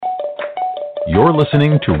You're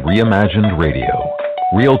listening to Reimagined Radio.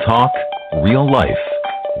 Real talk, real life,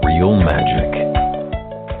 real magic.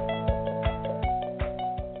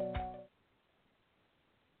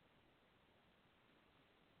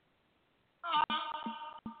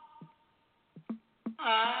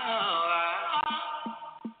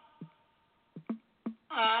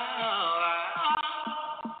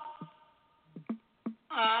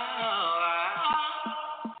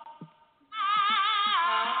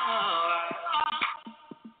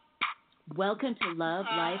 Welcome to Love,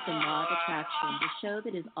 Life, and Law of Attraction, the show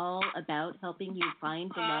that is all about helping you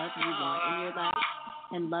find the love you want in your life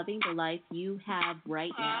and loving the life you have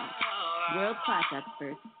right now. World-class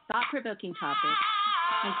experts, thought-provoking topics,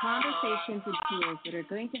 and conversations and tools that are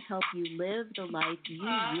going to help you live the life you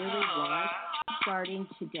really want starting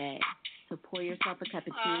today. So pour yourself a cup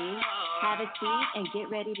of tea, have a seat, and get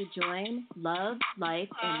ready to join Love, Life,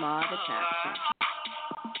 and Law of Attraction.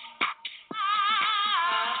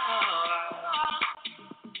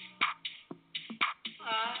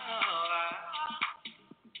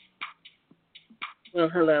 Well,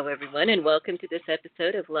 hello, everyone, and welcome to this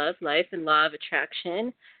episode of Love, Life, and Law of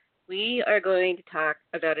Attraction. We are going to talk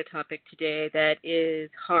about a topic today that is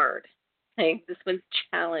hard. This one's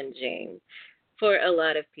challenging for a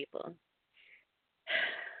lot of people.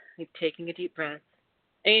 I'm taking a deep breath.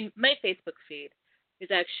 My Facebook feed is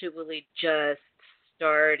actually just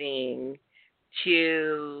starting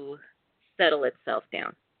to settle itself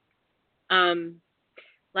down.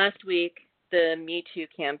 Last week, the Me Too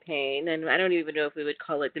campaign, and I don't even know if we would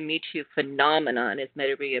call it the Me Too phenomenon, is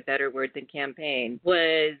maybe a better word than campaign,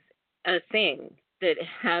 was a thing that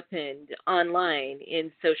happened online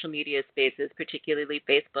in social media spaces, particularly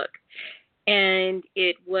Facebook. And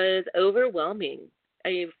it was overwhelming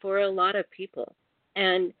for a lot of people.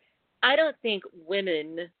 And I don't think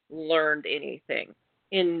women learned anything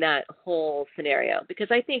in that whole scenario,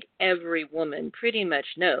 because I think every woman pretty much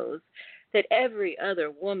knows that every other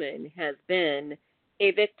woman has been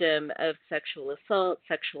a victim of sexual assault,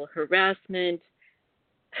 sexual harassment.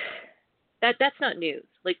 That's not news.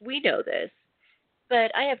 We know this.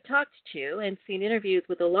 But I have talked to and seen interviews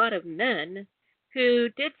with a lot of men who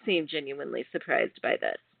did seem genuinely surprised by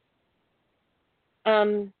this.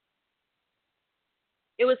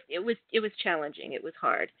 It was challenging. It was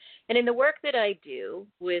hard. And in the work that I do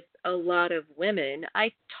with a lot of women,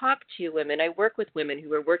 I talk to women. I work with women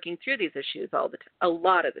who are working through these issues a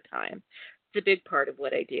lot of the time. It's a big part of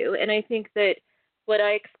what I do. And I think that what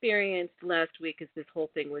I experienced last week as this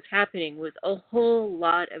whole thing was happening was a whole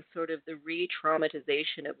lot of sort of the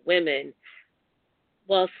re-traumatization of women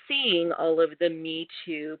while seeing all of the Me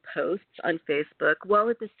Too posts on Facebook, while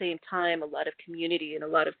at the same time a lot of community and a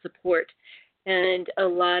lot of support and a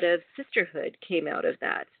lot of sisterhood came out of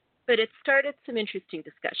that. But it started some interesting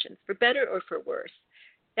discussions, for better or for worse.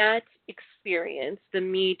 That experience, the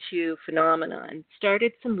Me Too phenomenon,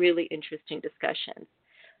 started some really interesting discussions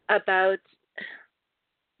about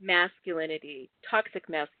masculinity, toxic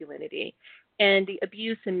masculinity, and the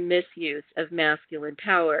abuse and misuse of masculine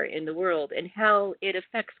power in the world and how it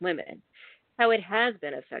affects women, how it has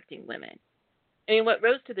been affecting women. What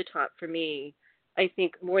rose to the top for me, I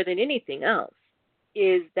think more than anything else,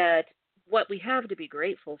 is that what we have to be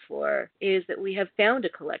grateful for is that we have found a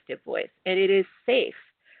collective voice, and it is safe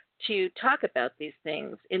to talk about these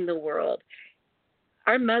things in the world.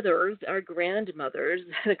 Our mothers, our grandmothers,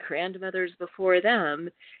 the grandmothers before them,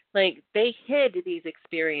 they hid these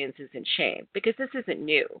experiences in shame because this isn't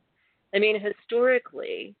new.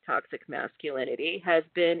 Historically, toxic masculinity has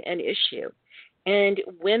been an issue. And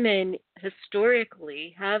women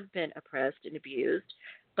historically have been oppressed and abused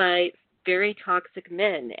by very toxic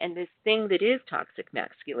men and this thing that is toxic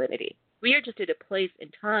masculinity. We are just at a place in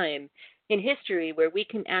time in history where we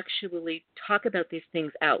can actually talk about these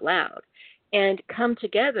things out loud and come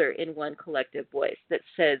together in one collective voice that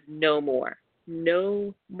says no more,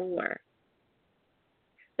 no more.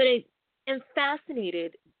 But I am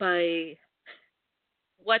fascinated by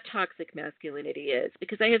what toxic masculinity is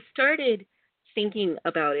because I have started thinking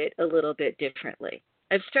about it a little bit differently.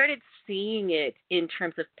 I've started seeing it in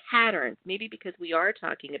terms of patterns, maybe because we are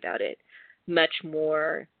talking about it much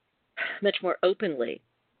more openly.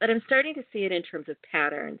 But I'm starting to see it in terms of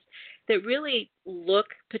patterns that really look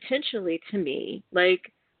potentially to me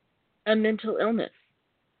like a mental illness,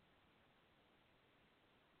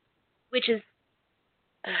 which is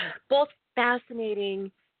both fascinating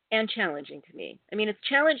and challenging to me. It's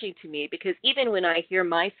challenging to me because even when I hear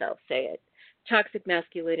myself say it, toxic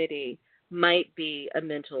masculinity might be a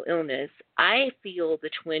mental illness, I feel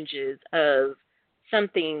the twinges of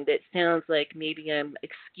something that sounds like maybe I'm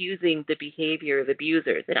excusing the behavior of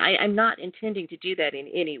abusers. And I'm not intending to do that in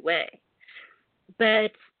any way.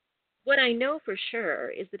 But what I know for sure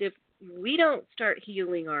is that if we don't start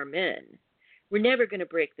healing our men, we're never going to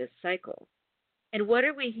break this cycle. And what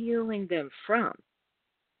are we healing them from?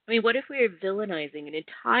 I mean, what if we are villainizing an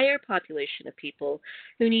entire population of people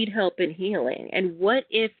who need help and healing? And what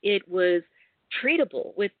if it was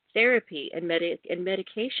treatable with therapy and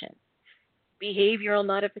medication? Behavioral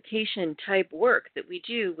modification type work that we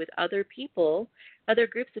do with other people, other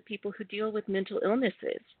groups of people who deal with mental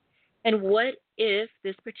illnesses. And what if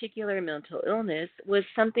this particular mental illness was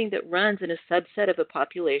something that runs in a subset of a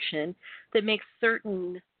population that makes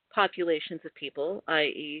certain populations of people,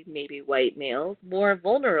 i.e., maybe white males, more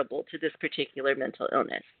vulnerable to this particular mental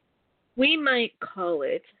illness? We might call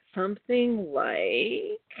it something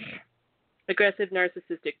like aggressive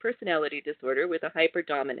narcissistic personality disorder with a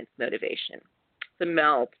hyperdominance motivation. It's a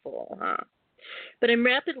mouthful, huh? But I'm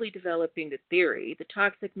rapidly developing the theory that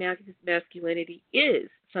toxic masculinity is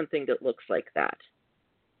something that looks like that.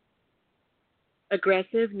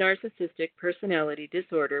 Aggressive narcissistic personality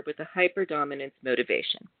disorder with a hyperdominance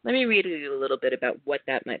motivation. Let me read you a little bit about what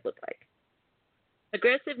that might look like.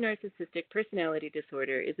 Aggressive narcissistic personality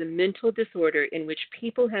disorder is a mental disorder in which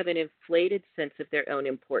people have an inflated sense of their own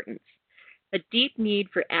importance, a deep need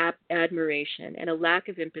for admiration, and a lack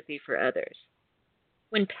of empathy for others.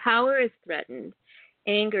 When power is threatened,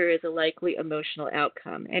 anger is a likely emotional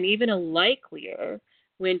outcome, and even a likelier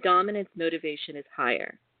when dominance motivation is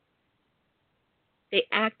higher. They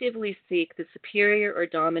actively seek the superior or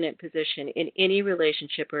dominant position in any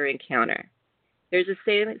relationship or encounter. There's a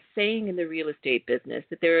saying in the real estate business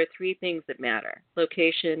that there are three things that matter: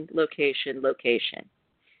 location, location, location.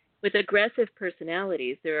 With aggressive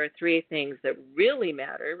personalities, there are three things that really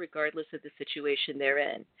matter, regardless of the situation they're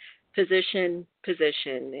in: position,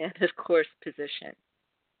 position, and of course, position.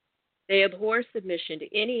 They abhor submission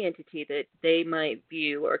to any entity that they might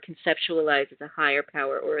view or conceptualize as a higher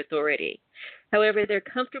power or authority. However, they're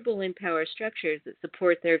comfortable in power structures that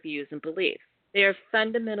support their views and beliefs. They are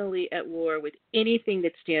fundamentally at war with anything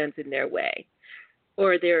that stands in their way,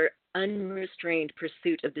 or their unrestrained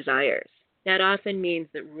pursuit of desires. That often means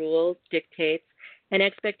that rules, dictates, and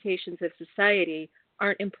expectations of society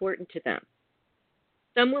aren't important to them.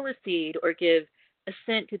 Some will accede or give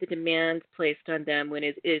assent to the demands placed on them when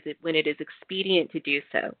it is expedient to do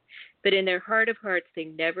so, but in their heart of hearts, they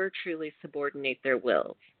never truly subordinate their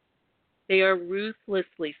wills. They are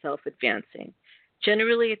ruthlessly self-advancing,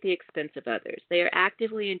 generally at the expense of others. They are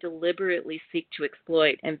actively and deliberately seek to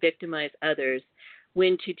exploit and victimize others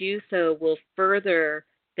when to do so will further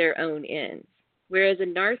their own ends, whereas a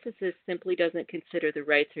narcissist simply doesn't consider the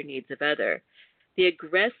rights or needs of others. The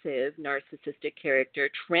aggressive narcissistic character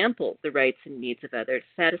tramples the rights and needs of others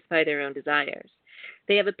to satisfy their own desires.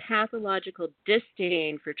 They have a pathological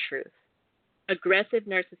disdain for truth. Aggressive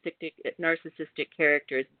narcissistic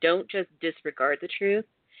characters don't just disregard the truth,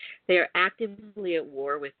 they are actively at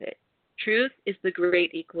war with it. Truth is the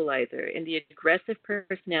great equalizer, and the aggressive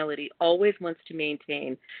personality always wants to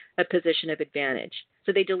maintain a position of advantage.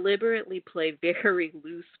 So they deliberately play very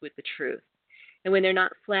loose with the truth. And when they're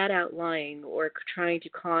not flat out lying or trying to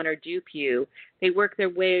con or dupe you, they work their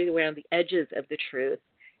way around the edges of the truth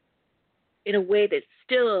in a way that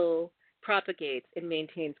still propagates and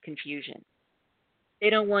maintains confusion. They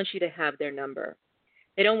don't want you to have their number.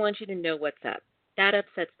 They don't want you to know what's up. That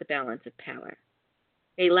upsets the balance of power.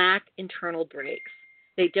 They lack internal brakes.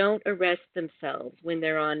 They don't arrest themselves when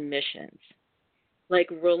they're on missions. Like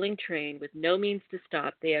a rolling train with no means to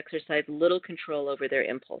stop, they exercise little control over their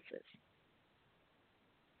impulses.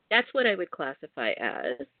 That's what I would classify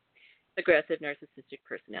as aggressive narcissistic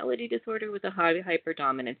personality disorder with a high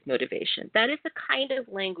hyperdominance motivation. That is the kind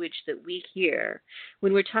of language that we hear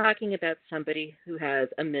when we're talking about somebody who has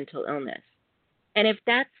a mental illness. And if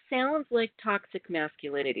that sounds like toxic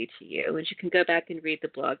masculinity to you, and you can go back and read the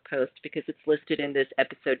blog post because it's listed in this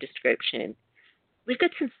episode description, we've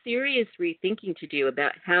got some serious rethinking to do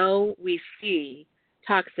about how we see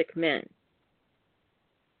toxic men.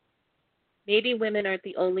 Maybe women aren't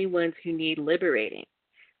the only ones who need liberating.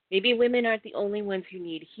 Maybe women aren't the only ones who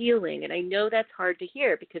need healing. And I know that's hard to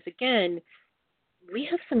hear because, again, we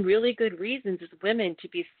have some really good reasons as women to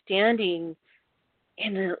be standing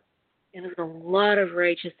in a lot of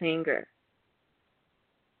righteous anger.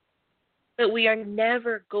 But we are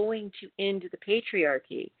never going to end the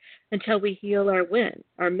patriarchy until we heal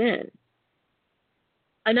our men.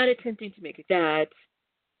 I'm not attempting to make that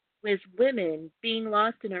as women, being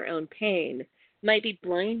lost in our own pain might be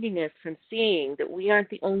blinding us from seeing that we aren't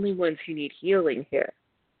the only ones who need healing here.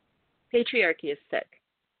 Patriarchy is sick.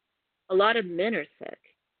 A lot of men are sick.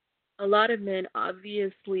 A lot of men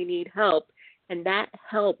obviously need help, and that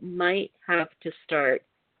help might have to start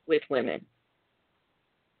with women.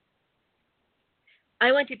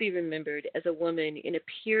 I want to be remembered as a woman in a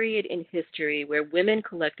period in history where women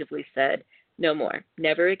collectively said, no more,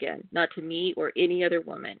 never again, not to me or any other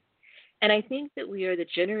woman. And I think that we are the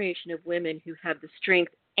generation of women who have the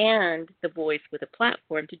strength and the voice with a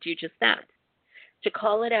platform to do just that, to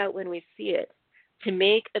call it out when we see it, to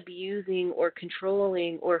make abusing or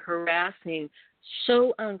controlling or harassing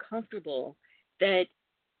so uncomfortable that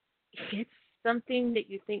it's something that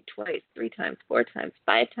you think twice, 3 times, 4 times,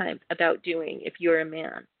 5 times about doing if you're a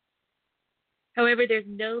man. However, there's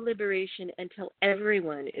no liberation until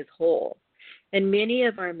everyone is whole. And many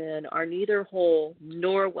of our men are neither whole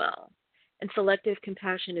nor well. And selective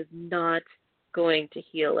compassion is not going to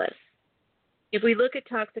heal us. If we look at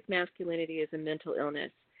toxic masculinity as a mental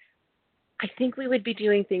illness, I think we would be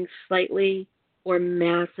doing things slightly or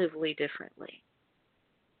massively differently.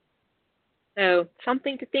 So,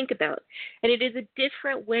 something to think about. And it is a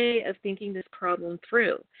different way of thinking this problem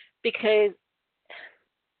through, because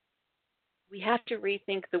we have to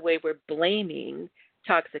rethink the way we're blaming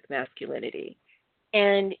toxic masculinity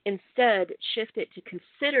and instead shift it to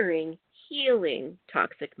considering healing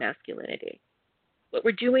toxic masculinity. What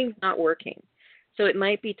we're doing is not working. So it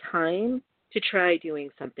might be time to try doing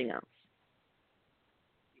something else.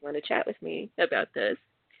 If you want to chat with me about this,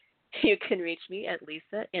 you can reach me at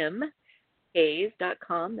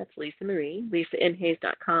lisamhays.com. That's Lisa Marie,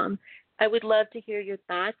 lisamhays.com. I would love to hear your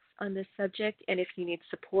thoughts on this subject, and if you need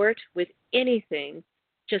support with anything,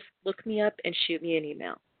 just look me up and shoot me an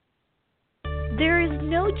email. There is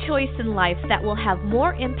no choice in life that will have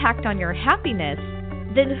more impact on your happiness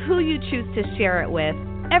than who you choose to share it with.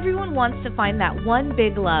 Everyone wants to find that one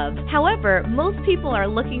big love. However, most people are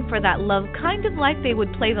looking for that love kind of like they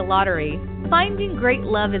would play the lottery. Finding great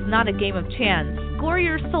love is not a game of chance. Score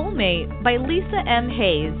Your Soulmate by Lisa M.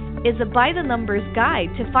 Hayes is a by-the-numbers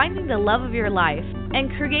guide to finding the love of your life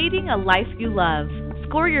and creating a life you love.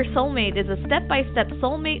 Score Your Soulmate is a step-by-step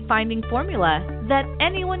soulmate finding formula that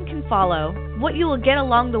anyone can follow. What you will get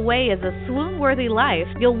along the way is a swoon-worthy life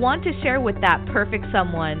you'll want to share with that perfect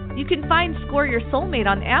someone. You can find Score Your Soulmate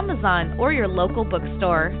on Amazon or your local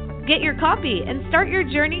bookstore. Get your copy and start your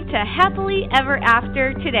journey to happily ever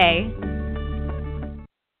after today.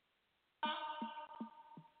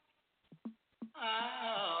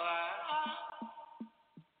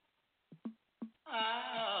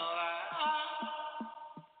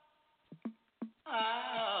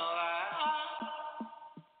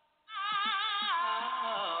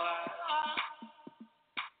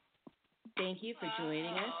 Thank you for joining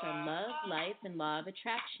us on Love, Life, and Law of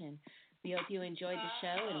Attraction. We hope you enjoyed the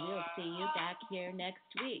show, and we'll see you back here next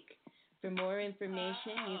week. For more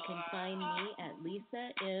information, you can find me at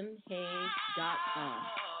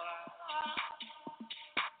lisamhays.com.